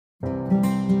Hello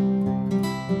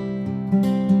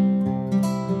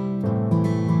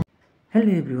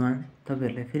everyone,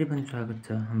 तपाईहरुलाई फेरि पनि स्वागत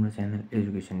छ हाम्रो च्यानल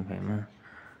एजुकेसनिफाईमा।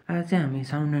 आज चाहिँ हामी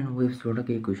साउन्ड एन्ड वेभ्सबाट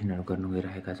केही क्वेसनहरु गर्न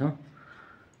गइरहेका छौं।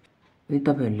 यदि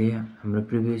तपाईहरुले हाम्रो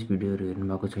प्रिभियस भिडियोहरु हेर्नु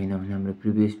भएको छैन भने हाम्रो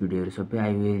प्रिभियस भिडियोहरु सबै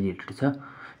IOE रिलेटेड छ,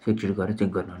 सेक्टेड गरेर चेक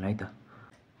गर्नु होला है त।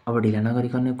 अब ढिला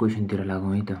नगरिकन क्वेसनतिर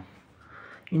लागौं है त।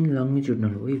 In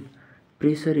लंगिट्युडनल wave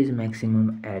pressure is maximum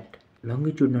at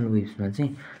लंगिट्युडनल वेभ्समा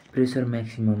चाहिँ प्रेशर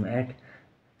मैक्सिमम एट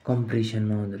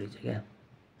कम्प्रेसनमा हुँदो रहेछ क्या।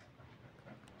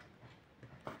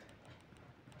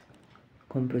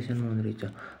 कम्प्रेसनमा हुँदो रहेछ।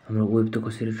 हाम्रो वेभ त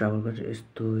कसरी ट्राभल गर्छ,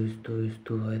 यस्तो यस्तो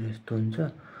यस्तो भएर यस्तो हुन्छ,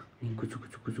 अनि कुचु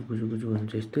कुचु कुचु कुचु कुचु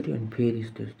हुन्छ यस्तरी, अनि फेरि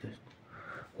यस्तो यस्तो यस्तो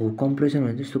हो। कम्प्रेसन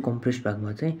भन्छ यस्तो कम्प्रेस्ड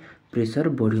भागमा चाहिँ प्रेसर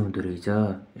बढी हुँदो रहेछ,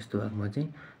 यस्तो भागमा चाहिँ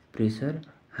प्रेसर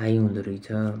हाई हुँदो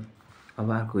रहेछ। अब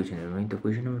अर्को क्वेसन हेरौँ है त।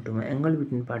 क्वेसन नम्बर 2 मा angle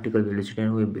between particle velocity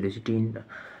and wave velocity in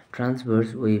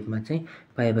transverse वेभमा चाहिँ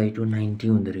π/2 90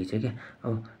 हुँदो रहेछ क्या।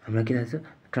 अब हामीलाई के थाहा छ,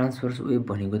 ट्रान्सभर्स वेभ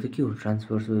भनेको त के हो?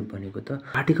 ट्रान्सभर्स वेभ भनेको त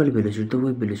पार्टिकल भेलोसिटी त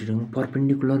वेभ भेलोसिटीमा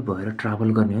परपेन्डिकुलर भएर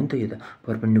ट्राभल गर्ने हो नि त। यो त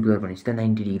परपेन्डिकुलर भनेपछि त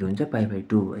 90 डिग्री हुन्छ,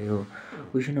 π/2 भयो।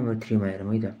 क्वेसन नम्बर 3 मा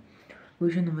हेरौँ है त।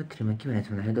 क्वेसन नम्बर 3 मा के भनेको छ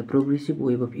भन्दाखेरि the progressive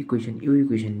wave of equation, यो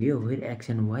इक्वेसन दियो where x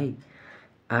and why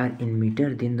are in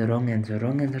metre, then the wrong answer.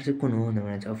 Wrong answer चाहिँ कुन हो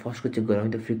भनेर चाहिँ अब फर्स्टको चेक गरौँ है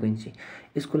त, फ्रिक्वेन्सी।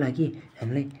 यसको लागि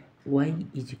हामीलाई y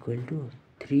 =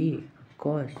 3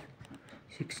 cos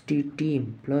 60t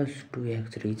 + 2x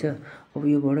रहेछ। अब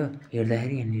योबाट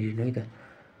हेर्दाखेरि यहाँनिर हेर्नु है त,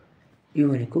 यो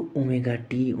भनेको ओमेगा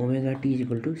टी =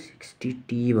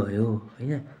 60t भयो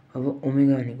हैन। अब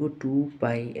ओमेगा भनेको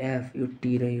 2πf, यो t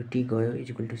र यो t गयो =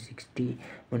 60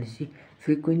 भनेपछि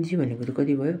फ्रिक्वेन्सी भनेको त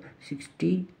कति भयो,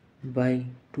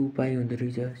 60/2π हुँदो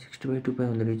रहेछ, 60/2π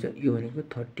हुँदो रहेछ। यो भनेको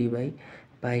 30/π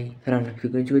र हामीलाई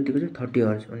फ्रिक्वेन्सी कतिको छ, 30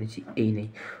 हर्ज भनेपछि यही नै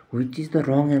which is the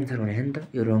wrong answer भने नि त।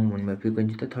 यो रङ हुनु भयो,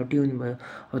 फ्रिक्वेन्सी त 30 हुनु भयो।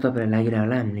 अब तपाईलाई लागिरह्यो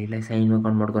होला हामीले यसलाई साइनमा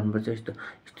कन्भर्ट गर्नुपर्छ, यस्तो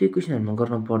यस्तो इक्वेसनहरुमा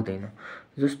गर्न पर्दैन।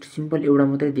 जस्ट सिम्पल एउटा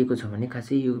मात्रै दिएको छ भने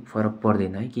खासै यो फरक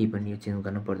पर्दैन है, केही पनि यो चेन्ज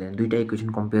गर्न पर्दैन। दुईटा इक्वेसन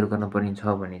कम्पेयर गर्न पर्ने छ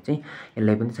भने चाहिँ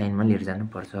यसलाई पनि साइनमा लिएर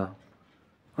जानुपर्छ।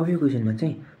 अब यो क्वेसनमा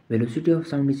चाहिँ velocity of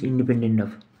sound is independent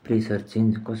of pressure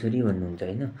change कसरी भन्नुहुन्छ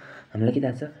हैन। हामीलाई के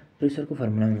थाहा छ, प्रेसरको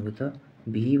फर्मुला भनेको त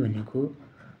V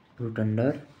भनेको √r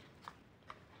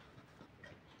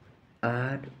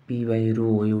p/ρ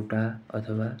हो एउटा,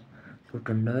 अथवा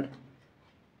 √r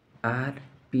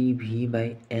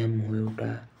pv/m हो एउटा,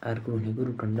 अर्को भनेको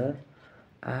 √r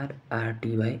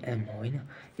RT/m हो हैन।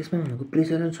 यसमा भनेको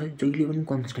प्रेसर जहिले पनि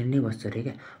कन्स्ट्यान्ट नै बस्छ रे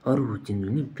क्या, अरु हो चेन्ज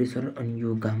हुने प्रेसर अनि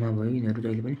यो गामा भयो, यिनीहरु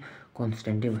जहिले पनि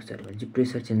कन्स्ट्यान्टै बस्छ रे भनेपछि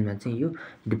प्रेसर चेन्जमा चाहिँ यो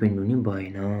डिपेन्ड हुने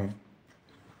भएन।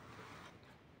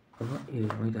 अब यो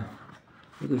है त,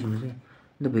 यो क्वेसनमा चाहिँ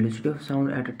the velocity of sound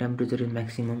at a temperature is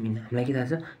maximum in, हामीलाई के थाहा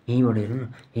छ, यहीँबाट हेर्नु न,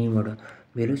 यहीँबाट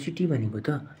भेलोसिटी भनेको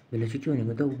त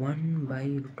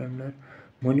 1/√r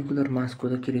मोलिकुलर मासको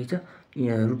त के रहेछ,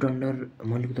 √r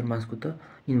मोलिकुलर मासको त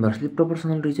इन्भर्सली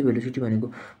प्रोपोर्सनल रहेछ भेलोसिटी भनेको।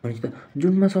 भनेपछि त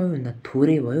जुनमा सबैभन्दा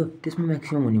थोरै भयो त्यसमा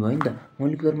म्याक्सिमम हुने भयो नि त।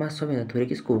 मोलिकुलर मास सबैभन्दा थोरै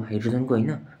केसको, हाइड्रोजनको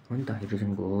हैन, हो नि त,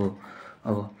 हाइड्रोजनको हो।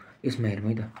 अब यसमा हेरौँ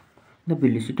है त। The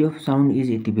velocity of sound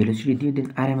is यति, भेलोसिटी दियो, देन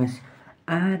RMS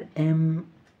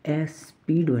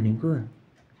स्पिड भनेको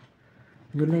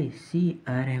जसलाई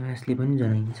CRMS ले पनि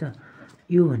जनाइन्छ,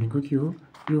 यो भनेको के हो,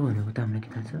 यो भनेको त हामीलाई के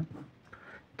थाहा छ,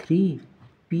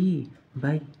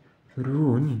 3p/ρ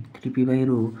हो नि, 3p/ρ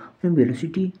हो। अनि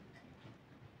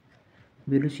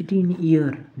भेलोसिटी इन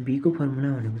एयर v को फर्मुला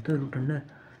भनेको त √r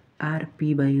rp/ρ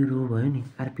भयो नि,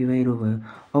 rp/ρ भयो।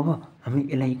 अब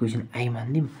हामी यसलाई इक्वेसन I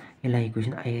मान्दियौँ, यसलाई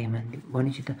इक्वेसन II मान्दियौँ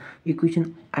भनेपछि त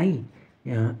इक्वेसन I /II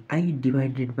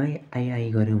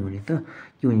गर्यौँ भने त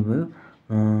के हुने भयो,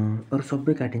 अरु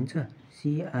सबै काटिन्छ,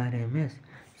 CRMS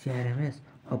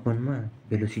अपनमा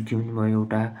भेलोसिटी हुने भयो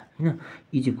एउटा हैन,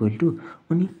 =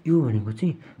 अनि यो भनेको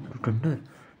चाहिँ √r,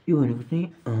 यो भनेको चाहिँ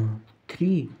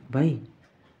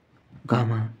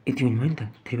 3/गामा यति हुने भयो नि त,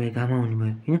 3/गामा हुने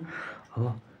भयो हैन। अब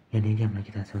यहाँनिर हामीलाई के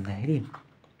थाहा छ भन्दाखेरि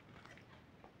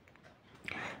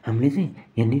हामीले चाहिँ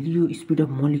यहाँनिर यो स्पिड अफ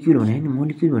मोलिक्युल भने हैन,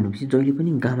 मोलिक्युल भनेपछि जहिले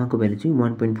पनि गामाको भ्यालु चाहिँ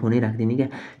 1.4 नै राख्दिने क्या।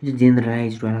 यो चाहिँ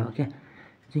जेनरलाइज्ड वाला हो क्या,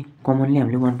 चाहिँ कमनली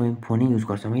हामीले 1.4 नै युज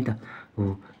गर्छौँ है त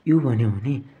हो। यो भन्यो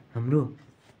भने हाम्रो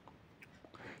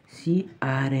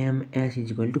CRMS =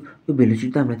 यो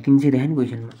भेलोसिटी त हामीलाई 300 देखायो नि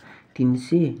क्वेसनमा,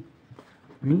 300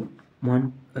 अनि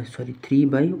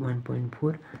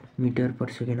 3/1.4 मिटर पर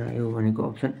सेकेन्ड आयो भनेको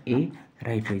अप्सन ए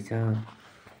राइट रहेछ।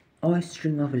 A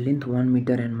string of length 1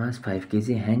 meter and mass 5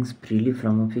 kg hangs freely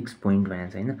from a fixed point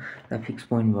भनेको छ हैन। र फिक्स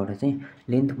पोइन्टबाट चाहिँ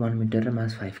लेन्थ 1 मिटर र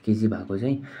मास 5 kg भएको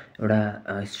चाहिँ एउटा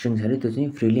स्ट्रिङ छ अरे, त्यो चाहिँ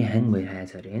फ्रीली ह्याङ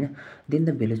भइरहेछ अरे हैन। Then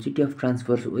the velocity of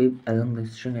transfers wave along the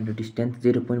string at a distance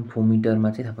 0.4 मिटरमा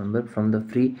चाहिँ थाहा पाउनु पर्यो from the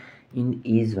free in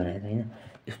as भनेको छ हैन।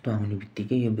 यस्तो आउने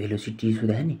बित्तिकै यो भेलोसिटी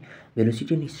सोधे नि,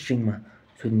 भेलोसिटी अनि स्ट्रिङमा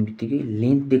सोध्ने बित्तिकै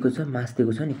लेन्थ दिएको छ, मास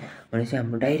दिएको छ नि, भनेपछि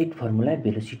हाम्रो डाइरेक्ट फर्मुला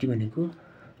भेलोसिटी भनेको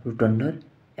रुट अन्डर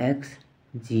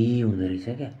एक्सजी हुँदो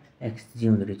रहेछ क्या, एक्सजी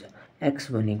हुँदो रहेछ।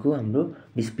 एक्स भनेको हाम्रो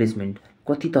डिस्प्लेसमेन्ट,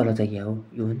 कति तल चाहिँ क्या हो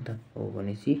यो हो नि त, हो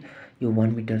भनेपछि यो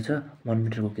 1 मिटर छ, 1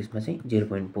 मिटरको केसमा चाहिँ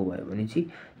 0.4 भयो भनेपछि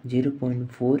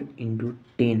 0.4 ×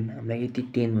 10, हामीलाई यति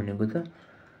 10 भनेको त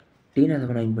 10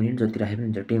 अथवा 9 पनि जति राखेको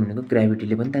हुन्छ, 10 भनेको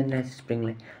ग्राभिटीले पनि तानिरहेको छ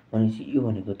स्प्रिङलाई, भनेपछि यो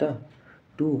भनेको त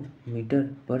 2 मिटर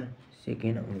पर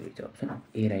सेकेन्ड आउने रहेछ। अप्सन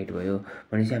ए राइट भयो।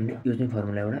 भनेपछि हामीले यो चाहिँ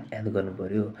फर्मुला एउटा याद गर्नु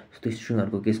पर्यो। यस्तो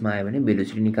स्ट्रिङहरूको केसमा आयो भने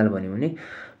भेलोसिटी निकाल भन्यो भने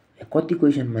कति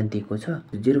क्वेसनमा दिएको छ,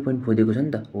 0.4 दिएको छ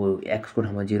नि त, हो एक्सको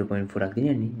ठाउँमा 0.4 राखिदिने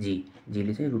अनि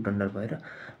जीले चाहिँ रुट अन्डर भएर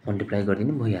मल्टिप्लाई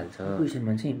गरिदिनु भइहाल्छ।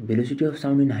 क्वेसनमा चाहिँ velocity of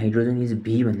sound in hydrogen is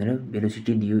भी भनेर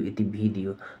भेलोसिटी दियो, यति भी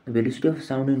दियो। Velocity of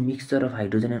sound in mixture of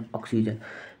hydrogen and oxygen,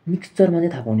 मिक्सचरमा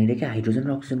चाहिँ थाहा पाउने रे क्या, हाइड्रोजन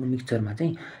र अक्सिजनको मिक्सचरमा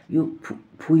चाहिँ यो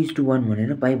 4:1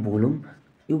 भनेर बाई भोल्युम,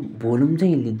 यो भोल्युम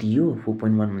चाहिँ यसले दियो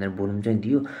 4.1 भनेर भोल्युम चाहिँ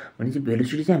दियो भनेपछि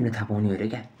भेलोसिटी चाहिँ हामीले थाहा पाउने हो अरे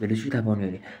क्या, भेलोसिटी थाहा पाउने हो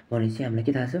अरे। भनेपछि हामीलाई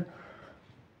के थाहा छ,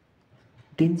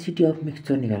 डेन्सिटी अफ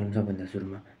मिक्सचर निकाल्नु सबभन्दा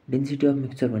सुरुमा। डेन्सिटी अफ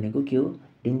मिक्सचर भनेको के हो,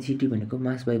 डेन्सिटी भनेको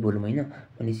मास बाई भोल्युम होइन,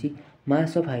 भनेपछि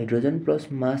mass of hydrogen plus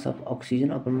mass of oxygen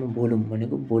अपनमा volume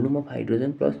भनेको volume of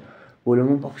hydrogen plus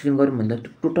volume of oxygen गऱ्यौँ भने त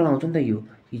टोटल आउँछ नि त, यो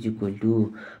is equal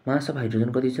to mass of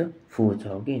hydrogen कति छ 4 छ,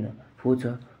 हो कि होइन 4 छ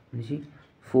भनेपछि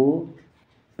 4,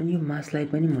 अनि यो मासलाई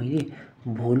पनि मैले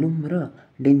भोल्युम र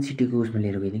डेन्सिटीको उसमा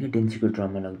लिएर गइदिएँ क्या, डेन्सिटीको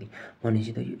टर्ममा लगिदिएँ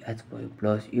भनेपछि त यो एच भयो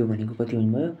प्लस यो भनेको कति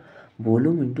हुने भयो,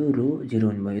 भोल्युम इन्टु रो 0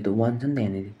 हुने भयो, यो त 1 छ नि त,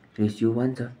 यहाँनिर रेसियो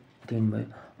 1 छ, त्यो हुने भयो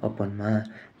अपनमा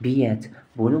भिएच।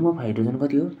 भोल्युम अफ हाइड्रोजन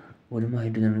कति हो, भोल्युम अफ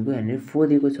हाइड्रोजन भनेको यहाँनिर 4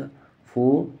 दिएको छ,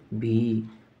 4v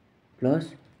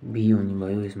प्लस भी हुने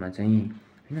भयो यसमा चाहिँ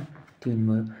होइन, त्यो हुने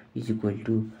भयो इज इक्वल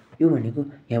टु यो भनेको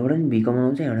यहाँबाट पनि भी कमन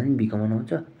आउँछ, यहाँबाट पनि भी कमन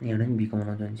आउँछ, यहाँबाट पनि भी कमन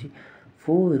आउँछ भनेपछि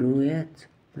 4ρh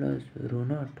प्लस रो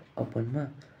नट अपनमा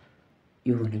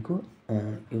यो भनेको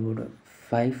योबाट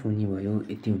 5 हुने भयो,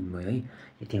 यति हुने भयो है,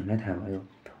 यति हामीलाई थाहा भयो।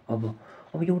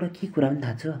 अब एउटा के कुरा पनि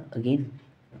थाहा छ, अगेन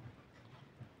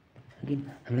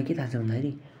हामीलाई के थाहा छ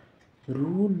भन्दाखेरि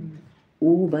रो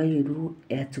ओ बाई रो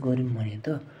एच गऱ्यौँ भने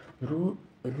त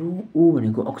रो ओ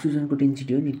भनेको अक्सिजनको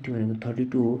डेन्सिटी हो नि, त्यो भनेको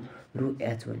 32 हो, रो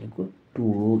एच भनेको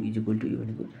 2 हो, इज इक्वल टु यो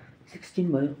भनेको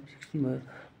 16 भयो, 16 भयो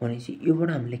भनेपछि योबाट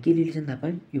हामीले के रिलेसन थाहा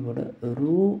पायौँ, योबाट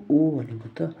रो ओ भनेको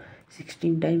त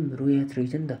 16 टाइम रो एच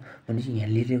रहेछ नि त, भनेपछि यहाँ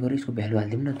लिएर गएर यसको भ्यालु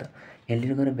हालिदिउँ न त, यहाँ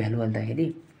लिएर गएर भ्यालु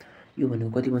हाल्दाखेरि यो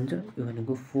भनेको कति बन्छ, यो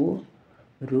भनेको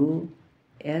 4 रो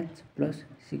एच प्लस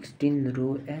 16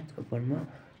 रो एच अपनमा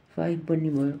 5 बन्ने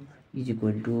भयो इज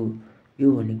इक्वल टु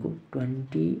यो भनेको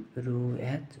 20 रो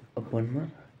एच अपनमा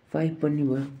 5 बन्ने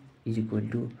भयो इज इक्वल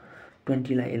टु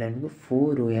 20लाई यसलाई भनेको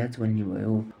 4 रो एच बन्ने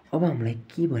भयो। अब हामीलाई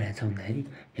के भनेको छ भन्दाखेरि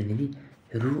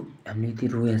यहाँनिर रो हामीले यति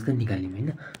रो एच त निकाल्यौँ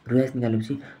होइन, रो एच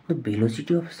निकालेपछि the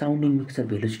velocity of sound in mixture,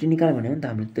 velocity निकाल्यो भने नि त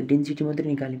हामीले त डेन्सिटी मात्रै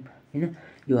निकाल्यौँ होइन,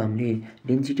 यो हामीले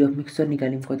डेन्सिटी अफ मिक्सचर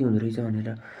निकाल्यौँ कति हुँदो रहेछ भनेर,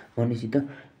 भनेपछि त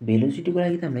भेलोसिटीको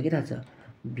लागि त हामीलाई के थाहा छ,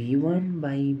 v1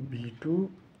 by v2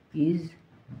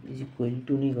 is equal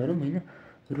to नै गरौँ होइन,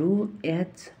 रो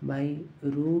एच बाई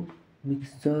रो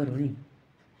मिक्सचर हो नि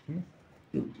होइन,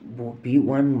 यो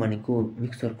v1 भनेको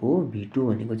मिक्सचरको हो, v2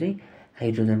 भनेको चाहिँ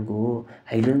हाइड्रोजनको हो,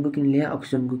 हाइड्रोजनको किन ल्याए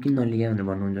अक्सिजनको किन नलिए भनेर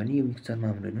भन्नुहुन्छ भने यो मिक्सचरमा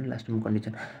हाम्रो हेर्नु लास्टमा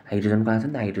कन्डिसन हाइड्रोजनको आएको छ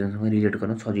नि त, हाइड्रोजनसँग रिलेट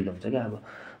गर्न सजिलो हुन्छ क्या। अब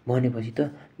भनेपछि त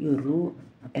यो रो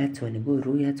एच भनेको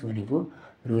रो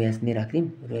एच नै राख्यौँ,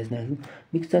 रो एच नै राख्यौँ,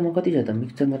 मिक्सचरमा कति छ त,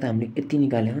 मिक्सचरमा त हामीले यति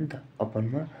निकाल्यौँ नि त,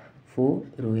 अपनमा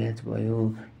 4 रो एच भयो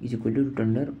is equal to root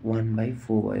under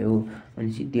 1/4 भयो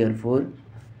भनेपछि देयरफोर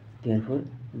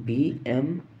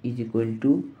भिएम इज इक्वल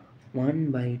टु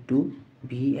 1/2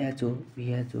 भिएच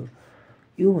हो।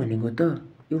 यो भनेको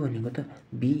त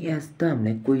भिएच त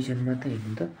हामीलाई क्वेसनमा त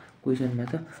हेर्नु त, क्वेसनमा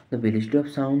त the velocity of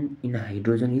sound in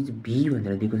hydrogen is भी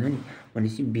भनेर दिएको छ नि,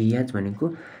 भनेपछि भिएच भनेको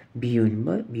भी हुने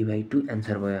भयो, v/2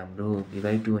 एन्सर भयो हाम्रो,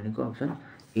 v/2 भनेको अप्सन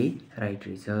ए राइट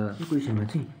रहेछ। क्वेसनमा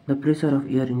चाहिँ the pressure of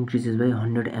air increases by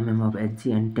 100 mm of Hg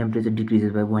and temperature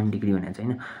decreases by 1 degree भनेको छ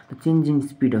होइन, the changing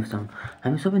speed of sound,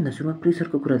 हामी सबैभन्दा सुरुमा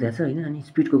प्रेसरको कुरा दिएको छ होइन, अनि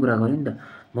स्पिडको कुरा गऱ्यो नि त,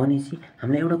 भनेपछि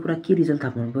हामीलाई एउटा कुरा के रिजल्ट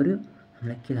थाहा पाउनु पऱ्यो,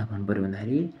 हामीलाई के थाहा पाउनु पऱ्यो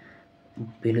भन्दाखेरि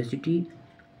भेलोसिटी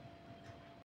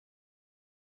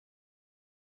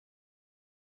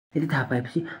यदि थाहा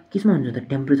पाएपछि केसमा हुन्छ त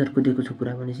टेम्परेचरको दिएको छ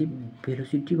कुरा भनेपछि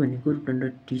भेलोसिटी भनेको रुट अन्डर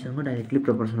टीसँग डाइरेक्टली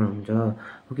प्रोपोर्सनल हुन्छ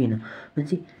हो कि होइन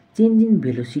भनेपछि चेन्ज इन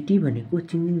भेलोसिटी भनेको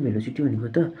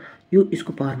त यो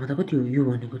यसको पावरमा त कति हो यो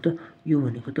भनेको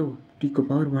त टीको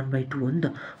पावर 1/2 हो नि त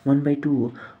 1/2 हो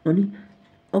अनि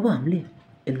अब हामीले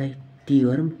यसलाई टी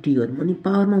गरौँ अनि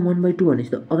पावरमा 1/2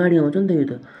 भनेपछि त अगाडि आउँछ नि त यो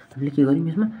त हामीले के गर्यौँ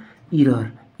यसमा इरर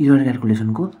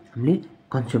क्यालकुलेसनको हामीले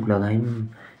कन्सेप्ट लगायौँ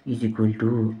इज इक्वल टु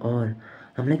अर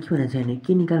हामीलाई के भनेको छ भने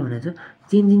के निकाल भनेको छ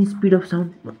change in speed of sound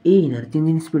होइन change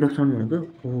in speed of sound भनेको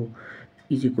हो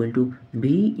is equal to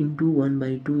V into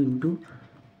 1/2 into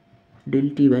del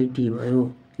T by T भयो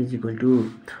इज इक्वल टु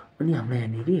अनि हामीलाई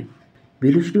यहाँनिर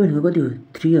भेलोसिटी भनेको कति हो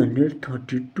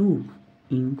 332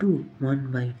 into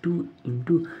 1/2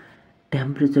 into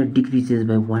temperature decreases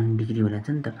by 1 degree भनेको छ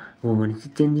नि त हो भनेपछि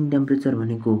चेन्ज इन टेम्परेचर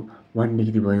भनेको 1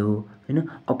 डिग्री भयो होइन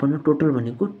अपनमा टोटल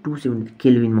भनेको 270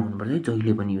 केल्भिनमा हुनुपर्छ है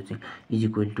जहिले पनि यो चाहिँ इज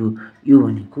इक्वल टु यो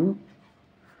भनेको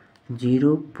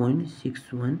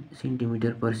 0.61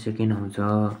 सेन्टिमिटर पर सेकेन्ड आउँछ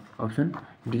अप्सन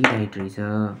डी राइट रहेछ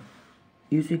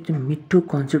यो चाहिँ एकदम मिठो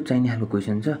कन्सेप्ट चाहिने खालको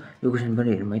क्वेसन छ यो क्वेसन पनि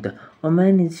हेरौँ है त a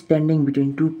man is standing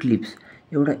between two clips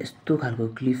एउटा यस्तो खालको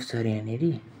क्लिप्स छ अरे यहाँनिर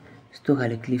यस्तो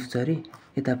खाले क्लिप्स छ अरे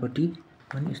यतापट्टि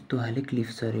अनि यस्तो खाले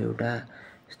क्लिप्स छ अरे एउटा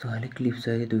यस्तो खाले क्लिप्स छ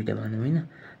अरे दुईवटा भनौँ होइन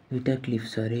दुईवटा क्लिप्स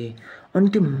छ अरे अनि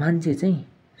त्यो मान्छे चाहिँ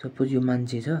सपोज यो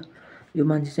मान्छे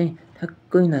चाहिँ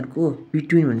ठ्याक्कै यिनीहरूको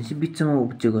बिट्विन भनेपछि बिचमा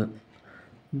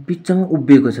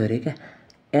उभिएको छ अरे क्या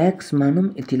एक्स मानौँ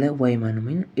यतिलाई वाइ मानौँ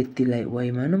होइन यतिलाई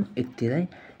वाइ मानौँ यतिलाई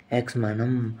एक्स मानौँ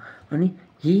अनि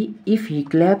if he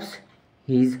collapse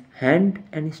his hand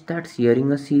and starts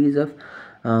hearing a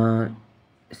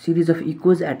series of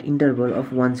echoes at interval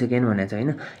of 1 second भनेको छ होइन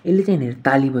यसले चाहिँ यहाँनिर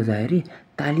ताली बजायो अरे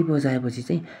ताली बजाएपछि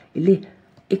चाहिँ यसले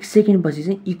 1 सेकेन्ड पछि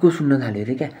चाहिँ इको सुन्न थाल्यो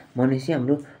अरे क्या भनेपछि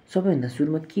हाम्रो सबैभन्दा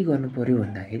सुरुमा के गर्नु पऱ्यो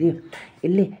भन्दाखेरि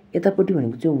यसले यतापट्टि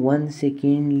भनेको चाहिँ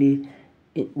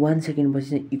 1 सेकेन्ड पछि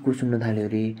चाहिँ इको सुन्न थाल्यो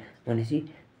अरे भनेपछि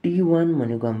T1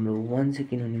 भनेको हाम्रो 1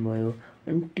 सेकेन्ड हुने भयो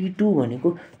अनि T2 भनेको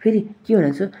फेरि के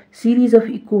भनेको छ सिरिज अफ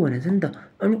इको भनेको छ नि त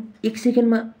अनि 1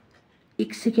 सेकेन्डमा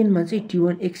चाहिँ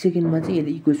T1 1 सेकेन्डमा चाहिँ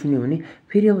यसले इको सुन्यो भने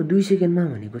फेरि अब 2 सेकेन्डमा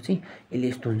भनेको चाहिँ यसले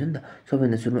यस्तो हुन्छ नि त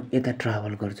सबैभन्दा सुरुमा यता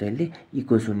ट्राभल गर्छ यसले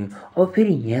इको सुन्यो अब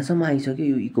फेरि यहाँसम्म आइसक्यो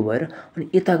यो इको भएर अनि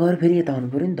यता गएर फेरि यता आउनु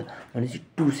पऱ्यो नि त भनेपछि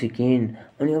 2 सेकेन्ड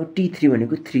अनि अब T3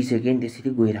 भनेको 3 सेकेन्ड त्यसरी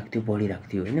गइरहेको थियो बढिरहेको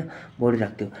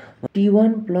थियो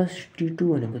T1 प्लस T2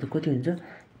 भनेको त कति हुन्छ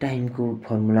टाइमको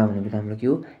फर्मुला भनेको त हाम्रो के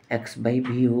हो एक्स बाई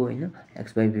भी हो होइन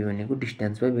एक्स बाई भी भनेको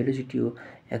डिस्टेन्स बाई भेलोसिटी हो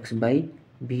एक्स बाई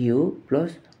भी हो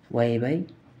प्लस वाइ बाई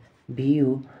भी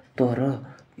हो तर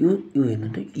यो हेर्नु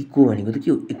त इको भनेको त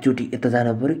के हो एकचोटि यता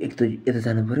जानु पऱ्यो यता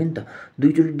जानु पऱ्यो नि त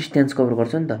दुईचोटि डिस्टेन्स कभर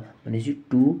गर्छ नि त भनेपछि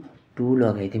 2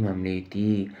 लगाइदियौँ हामीले यति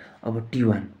अब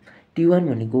T1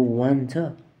 भनेको 1 छ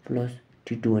प्लस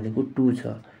T2 भनेको 2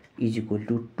 छ is equal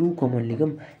to 2 common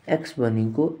लिगौँ x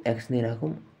भनेको एक्स नै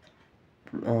राखौँ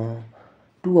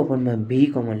 2/में भी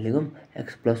कमन लिगौँ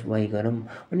एक्स प्लस वाइ गरौँ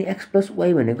अनि एक्स प्लस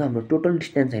वाइ भनेको हाम्रो टोटल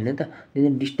डिस्टेन्स होइन त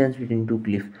distance between two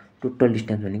Cliff total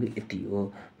distance भनेको यति हो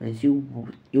भनेपछि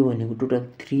यो भनेको टोटल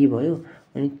 3 भयो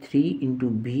अनि 3 into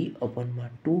भी/में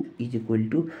 2 is equal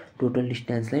to total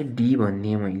डिस्टेन्सलाई D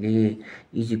भन्ने मैले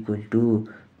is equal to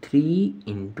 3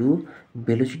 into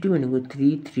velocity भनेको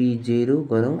 330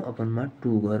 गरौँ अपनमा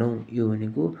 2 गरौँ यो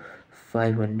भनेको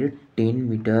 510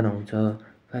 मिटर आउँछ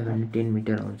 510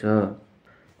 मिटर आउँछ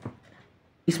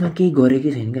यसमा केही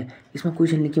गरेकै छैन क्या यसमा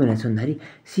क्वेसनले के भनेको छ भन्दाखेरि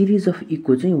सिरिज अफ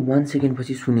इको चाहिँ 1 सेकेन्ड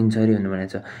पछि सुनिन्छ अरे भनेर भनेको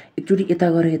छ एकचोटि यता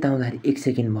गएर यता आउँदाखेरि 1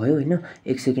 सेकेन्ड भयो होइन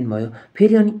 1 सेकेन्ड भयो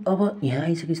फेरि अनि अब यहाँ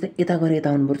आइसकेपछि त यता गएर यता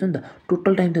आउनुपर्छ नि त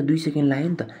टोटल टाइम त 2 सेकेन्ड लाग्यो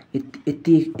नि त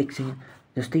यति 1 सेकेन्ड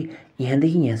जस्तै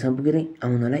यहाँदेखि यहाँसम्म पुगेर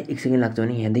आउनलाई 1 सेकेन्ड लाग्छ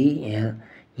भने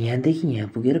यहाँदेखि यहाँ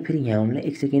पुगेर फेरि यहाँ आउनलाई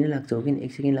 1 सेकेन्ड नै लाग्छ हो कि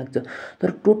 1 सेकेन्ड लाग्छ तर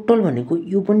टोटल भनेको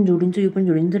यो पनि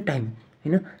जोडिन्छ टाइम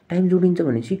होइन टाइम जोडिन्छ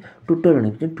भनेपछि टोटल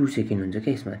भनेको चाहिँ 2 सेकेन्ड हुन्छ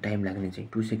क्या यसमा टाइम लाग्ने चाहिँ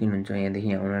 2 सेकेन्ड हुन्छ यहाँदेखि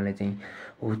यहाँ आउनलाई चाहिँ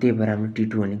हो त्यही भएर हाम्रो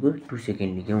T2 भनेको 2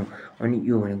 सेकेन्ड लेख्यौँ अनि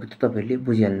यो भनेको त तपाईँहरूले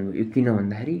बुझिहाल्नुभयो यो किन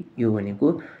भन्दाखेरि यो भनेको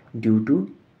ड्यु टु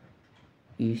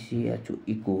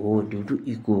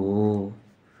इको हो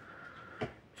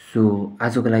सो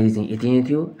आजको लागि चाहिँ यति नै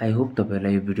थियो आई होप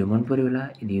तपाईँहरूलाई यो भिडियो मन पर्यो होला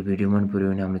यदि यो भिडियो मन पर्यो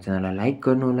भने हाम्रो च्यानललाई लाइक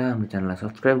गर्नु होला हाम्रो च्यानललाई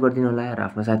सब्सक्राइब गरिदिनु होला र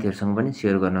आफ्नो साथीहरूसँग पनि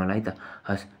सेयर गर्नु होला है त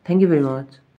हस् थ्याङ्क यू भेरी मच